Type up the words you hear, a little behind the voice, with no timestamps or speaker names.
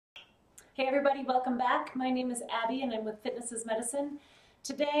Hey everybody, welcome back. My name is Abby and I'm with Fitness is Medicine.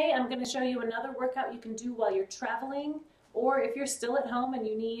 Today I'm going to show you another workout you can do while you're traveling, or if you're still at home and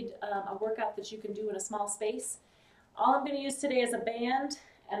you need a workout that you can do in a small space. All I'm going to use today is a band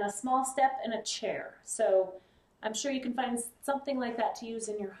and a small step and a chair. So I'm sure you can find something like that to use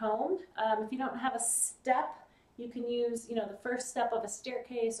in your home. If you don't have a step, you can use, the first step of a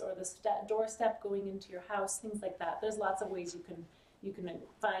staircase or the door step going into your house, things like that. There's lots of ways you can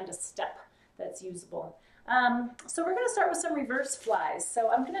find a step that's usable. So we're going to start with some reverse flies.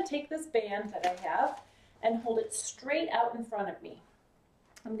 So I'm going to take this band that I have and hold it straight out in front of me.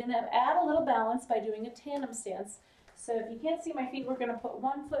 I'm going to add a little balance by doing a tandem stance. So if you can't see my feet, we're going to put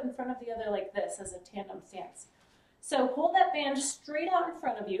one foot in front of the other like this as a tandem stance. So hold that band straight out in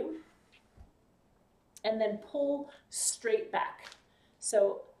front of you and then pull straight back.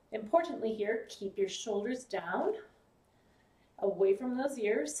 So importantly here, keep your shoulders down, away from those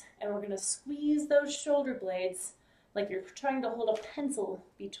ears, and we're going to squeeze those shoulder blades like you're trying to hold a pencil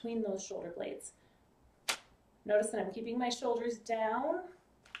between those shoulder blades. Notice that I'm keeping my shoulders down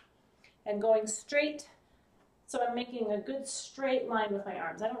and going straight, so I'm making a good straight line with my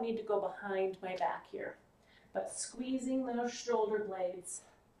arms. I don't need to go behind my back here, but squeezing those shoulder blades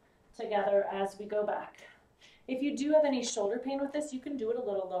together as we go back. If you do have any shoulder pain with this, you can do it a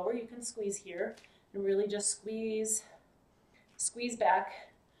little lower. You can squeeze here and really just squeeze back,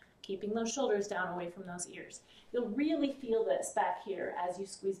 keeping those shoulders down away from those ears. You'll really feel this back here as you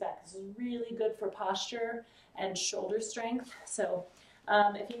squeeze back. This is really good for posture and shoulder strength. So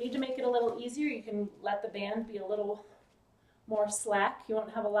if you need to make it a little easier, you can let the band be a little more slack. You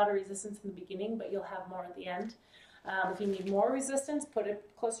won't have a lot of resistance in the beginning, but you'll have more at the end. If you need more resistance, put it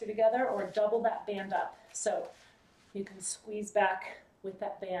closer together or double that band up. So you can squeeze back with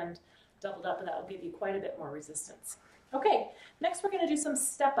that band doubled up, and that will give you quite a bit more resistance. Okay, next we're going to do some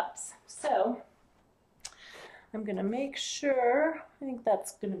step-ups. So I'm going to make sure, I think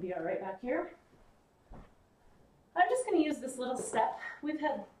that's going to be all right back here. I'm just going to use this little step. We've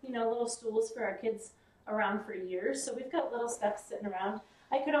had, little stools for our kids around for years, so we've got little steps sitting around.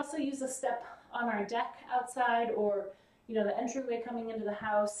 I could also use a step on our deck outside or, the entryway coming into the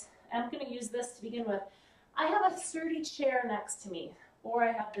house. I'm going to use this to begin with. I have a sturdy chair next to me, or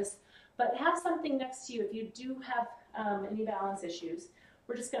I have this, but have something next to you if you do have any balance issues.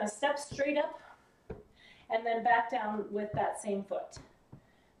 We're just going to step straight up and then back down with that same foot.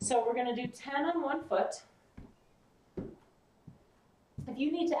 So we're going to do 10 on one foot. If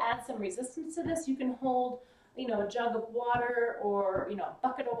you need to add some resistance to this, you can hold, a jug of water or, a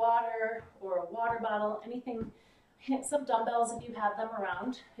bucket of water or a water bottle, anything, some dumbbells if you have them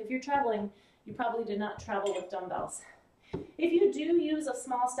around. If you're traveling, you probably did not travel with dumbbells. If you do use a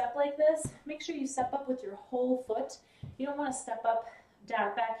small step like this, make sure you step up with your whole foot. You don't want to step up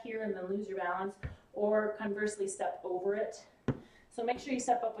down back here and then lose your balance, or conversely step over it. So make sure you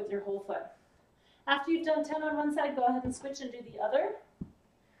step up with your whole foot. After you've done 10 on one side, go ahead and switch and do the other.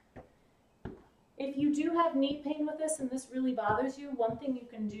 If you do have knee pain with this and this really bothers you, one thing you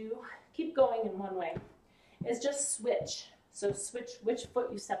can do, keep going in one way, is just switch. So switch which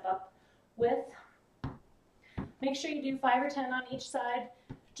foot you step up with. Make sure you do 5 or 10 on each side.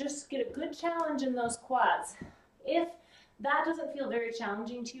 Just get a good challenge in those quads. If that doesn't feel very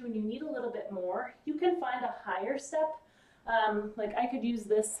challenging to you and you need a little bit more, you can find a higher step. Like I could use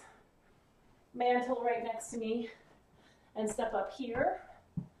this mantle right next to me and step up here.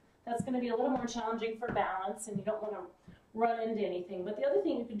 That's going to be a little more challenging for balance and you don't want to run into anything. But the other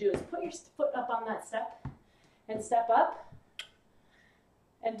thing you can do is put your foot up on that step and step up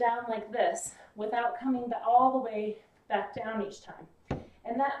and down like this without coming all the way back down each time.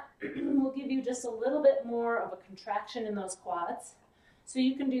 And that will give you just a little bit more of a contraction in those quads. So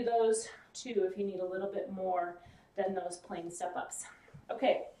you can do those too if you need a little bit more than those plain step-ups.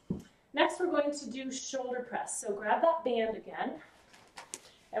 Okay, next we're going to do shoulder press. So grab that band again,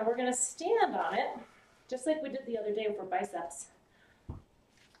 and we're going to stand on it, just like we did the other day for biceps.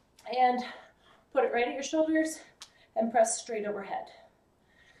 And put it right at your shoulders and press straight overhead.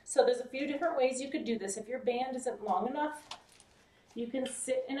 So there's a few different ways you could do this. If your band isn't long enough, you can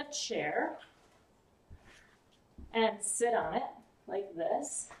sit in a chair and sit on it like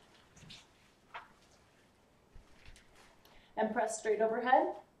this and press straight overhead.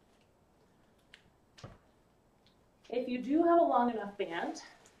 If you do have a long enough band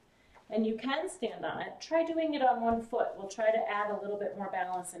and you can stand on it, try doing it on one foot. We'll try to add a little bit more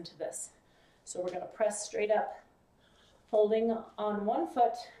balance into this. So we're going to press straight up, holding on one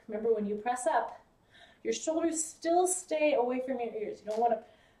foot. Remember, when you press up, your shoulders still stay away from your ears. You don't want to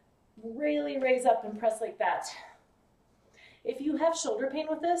really raise up and press like that. If you have shoulder pain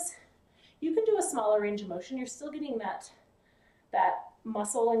with this, You can do a smaller range of motion. You're still getting that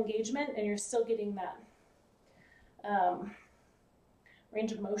muscle engagement, and you're still getting that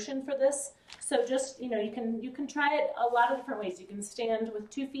range of motion for this. So just, you can try it a lot of different ways. You can stand with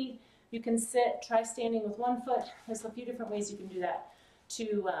 2 feet. You can sit, try standing with 1 foot. There's a few different ways you can do that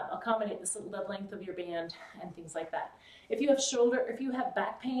to accommodate the length of your band and things like that. If you have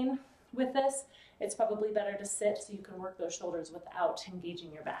back pain with this, it's probably better to sit so you can work those shoulders without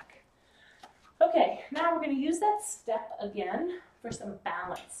engaging your back. Okay, now we're going to use that step again for some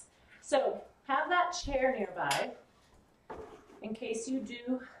balance. So have that chair nearby in case you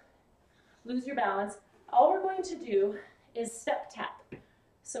do lose your balance. All we're going to do is step tap.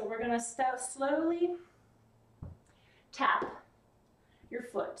 So we're going to slowly tap your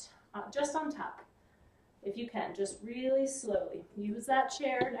foot just on top. If you can, just really slowly. Use that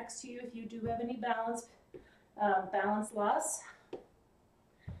chair next to you if you do have any balance loss.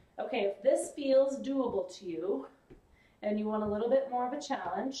 Okay, if this feels doable to you and you want a little bit more of a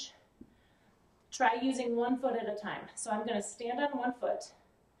challenge, try using 1 foot at a time. So I'm going to stand on 1 foot,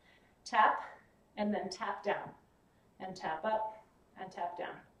 tap, and then tap down, and tap up, and tap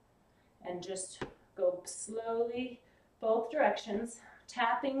down. And just go slowly both directions,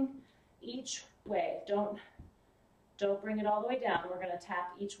 tapping each way. Don't bring it all the way down. We're going to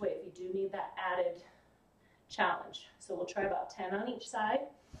tap each way if you do need that added challenge. So we'll try about 10 on each side,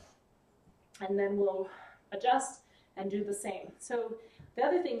 and then we'll adjust and do the same. So the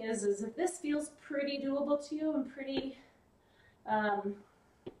other thing is if this feels pretty doable to you and pretty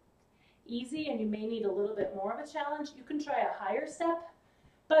easy, and you may need a little bit more of a challenge, you can try a higher step.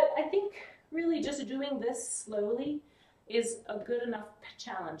 But I think really just doing this slowly is a good enough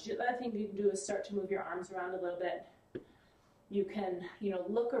challenge. The other thing you can do is start to move your arms around a little bit. You can,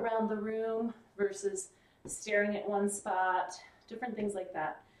 look around the room versus staring at one spot, different things like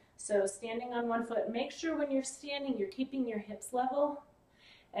that. So standing on 1 foot, make sure when you're standing, you're keeping your hips level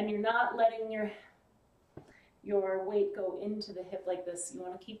and you're not letting your weight go into the hip like this. You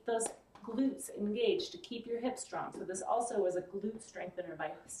want to keep those glutes engaged to keep your hips strong. So this also is a glute strengthener by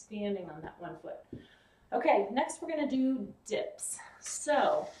standing on that 1 foot. Okay, next we're going to do dips.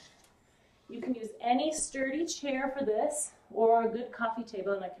 So you can use any sturdy chair for this or a good coffee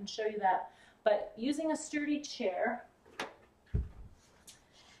table, and I can show you that. But using a sturdy chair,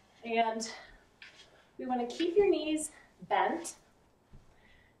 and we want to keep your knees bent.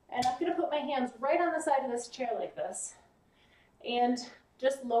 And I'm going to put my hands right on the side of this chair like this, and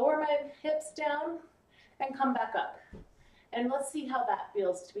just lower my hips down and come back up. And let's see how that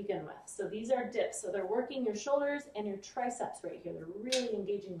feels to begin with. So these are dips. So they're working your shoulders and your triceps right here. They're really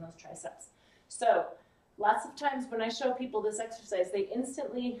engaging those triceps. So lots of times when I show people this exercise, they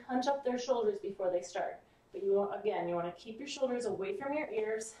instantly hunch up their shoulders before they start. But you want to keep your shoulders away from your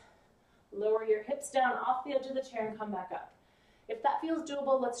ears, lower your hips down off the edge of the chair and come back up. If that feels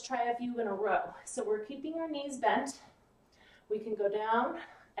doable, let's try a few in a row. So we're keeping our knees bent. We can go down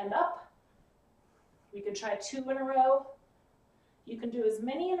and up. We can try 2 in a row. You can do as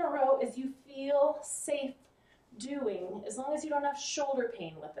many in a row as you feel safe doing, as long as you don't have shoulder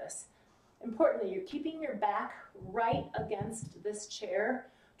pain with this. Importantly, you're keeping your back right against this chair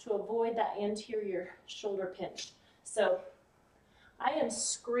to avoid that anterior shoulder pinch. So I am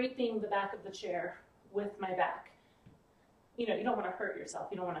scraping the back of the chair with my back. You don't want to hurt yourself.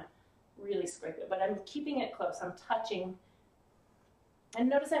 You don't want to really scrape it, but I'm keeping it close. I'm touching. And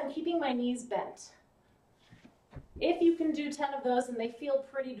notice I'm keeping my knees bent. If you can do 10 of those and they feel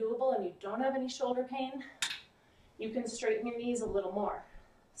pretty doable and you don't have any shoulder pain, you can straighten your knees a little more.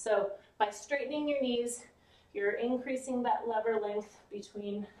 So by straightening your knees, you're increasing that lever length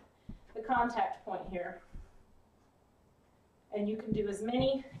between the contact point here. And you can do as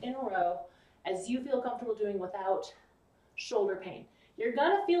many in a row as you feel comfortable doing without shoulder pain. You're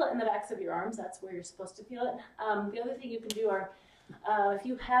gonna feel it in the backs of your arms. That's where you're supposed to feel it. The other thing you can do are, if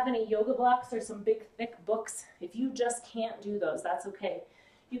you have any yoga blocks or some big thick books, if you just can't do those, that's okay.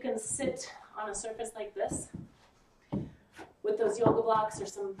 You can sit on a surface like this with those yoga blocks or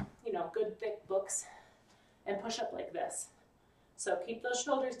some, good thick books and push up like this. So keep those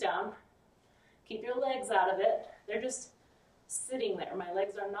shoulders down, keep your legs out of it. They're just sitting there. My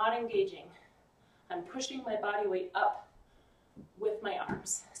legs are not engaging. I'm pushing my body weight up with my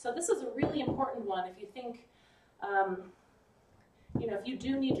arms. So this is a really important one if you think, if you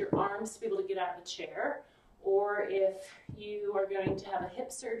do need your arms to be able to get out of the chair, or if you are going to have a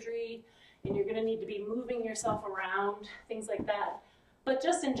hip surgery and you're going to need to be moving yourself around, things like that. But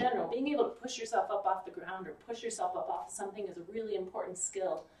just in general, being able to push yourself up off the ground or push yourself up off something is a really important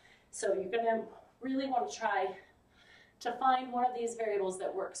skill. So you're going to really want to try to find one of these variables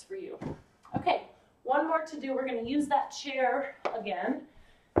that works for you. Okay, one more to do. We're going to use that chair again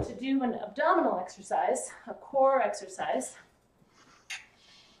to do an abdominal exercise, a core exercise.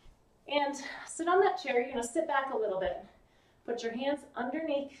 And sit on that chair. You're going to sit back a little bit. Put your hands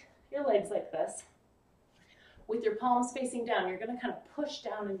underneath your legs like this. With your palms facing down, you're going to kind of push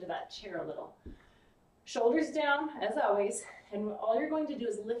down into that chair a little. Shoulders down, as always, and all you're going to do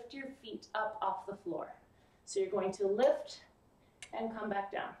is lift your feet up off the floor. So you're going to lift and come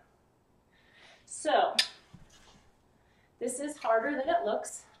back down. So, this is harder than it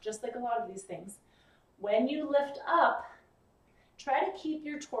looks, just like a lot of these things. When you lift up, try to keep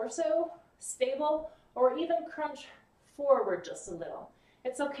your torso stable or even crunch forward just a little.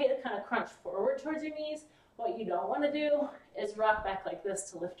 It's okay to kind of crunch forward towards your knees. What you don't want to do is rock back like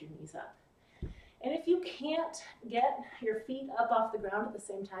this to lift your knees up. And if you can't get your feet up off the ground at the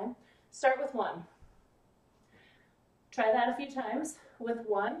same time, start with one. Try that a few times with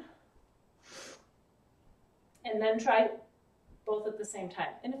one, and then try both at the same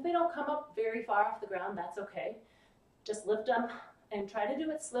time. And if they don't come up very far off the ground, that's okay. Just lift them and try to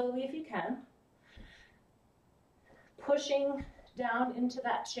do it slowly if you can. Pushing down into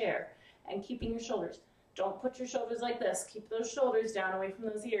that chair and keeping your shoulders. Don't put your shoulders like this. Keep those shoulders down away from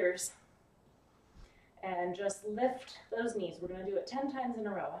those ears. And just lift those knees. We're going to do it 10 times in a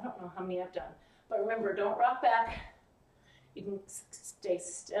row. I don't know how many I've done. But remember, don't rock back. You can stay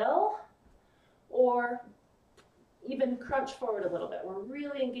still or even crunch forward a little bit. We're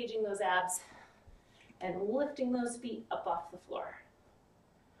really engaging those abs and lifting those feet up off the floor.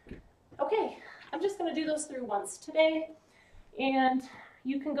 Okay, I'm just going to do those through once today. And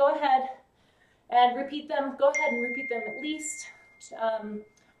you can go ahead and repeat them. Go ahead and repeat them at least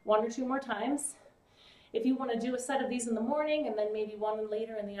 1 or 2 more times. If you want to do a set of these in the morning and then maybe one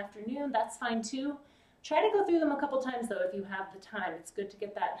later in the afternoon, that's fine too. Try to go through them a couple times though if you have the time. It's good to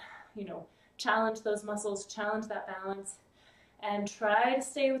get that, challenge those muscles, challenge that balance, and try to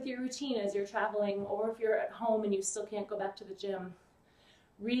stay with your routine as you're traveling, or if you're at home and you still can't go back to the gym.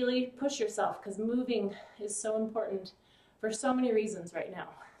 Really push yourself, because moving is so important for so many reasons right now.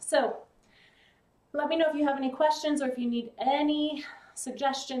 So let me know if you have any questions or if you need any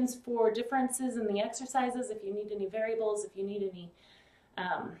suggestions for differences in the exercises, if you need any variables, if you need any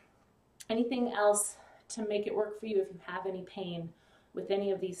anything else to make it work for you. If you have any pain with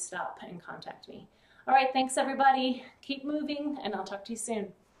any of these, stop and contact me. All right, thanks everybody. Keep moving, and I'll talk to you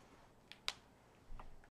soon.